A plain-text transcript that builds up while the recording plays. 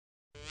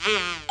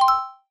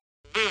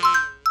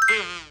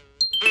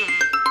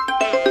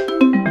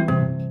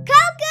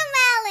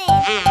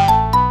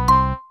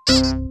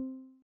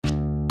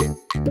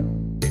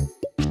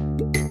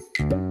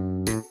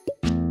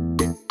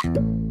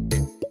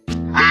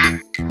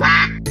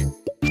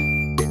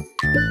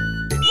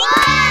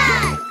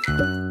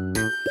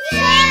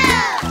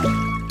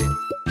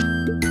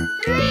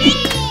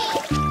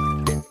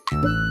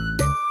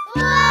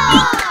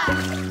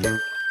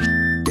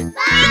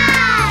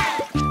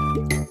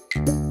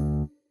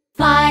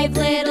Five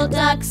little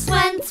ducks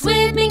went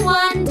swimming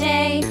one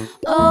day,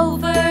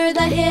 over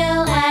the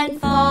hill and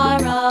far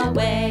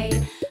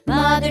away.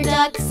 Mother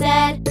duck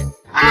said,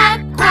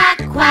 quack, quack,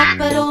 quack,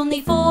 but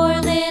only four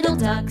little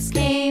ducks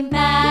came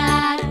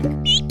back.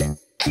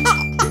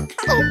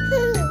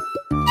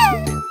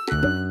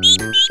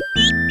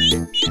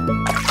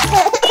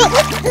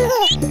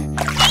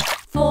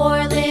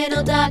 Four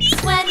little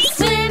ducks went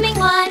swimming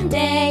one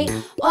day,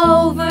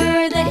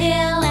 over the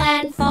hill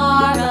and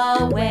far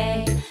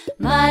away.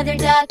 Mother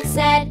duck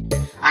said,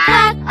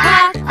 quack,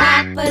 quack,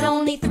 quack, but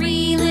only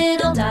three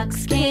little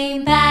ducks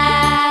came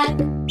back.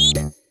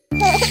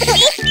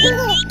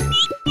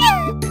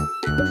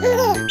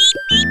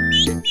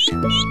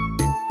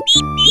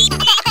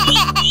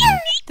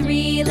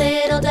 Three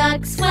little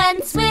ducks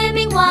went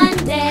swimming one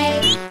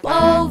day,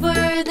 over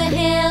the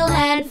hill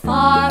and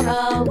far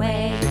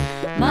away.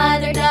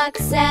 Mother duck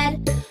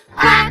said,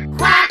 quack,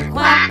 quack,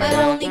 quack, but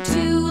only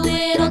two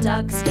little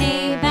ducks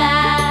came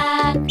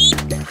back.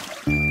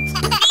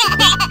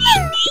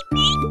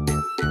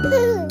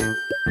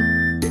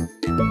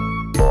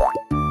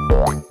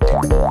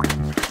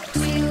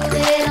 Two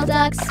little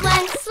ducks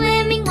went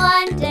swimming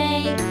one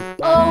day,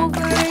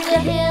 over the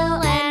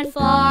hill and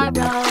far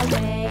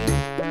away.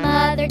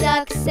 Mother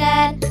duck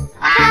said,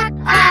 quack,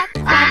 quack,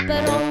 quack,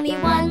 but only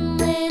one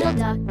little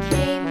duck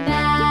came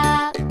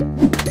back.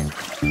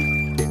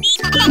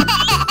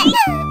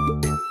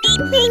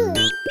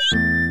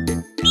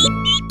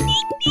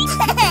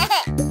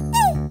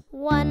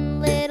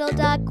 One little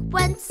duck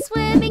went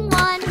swimming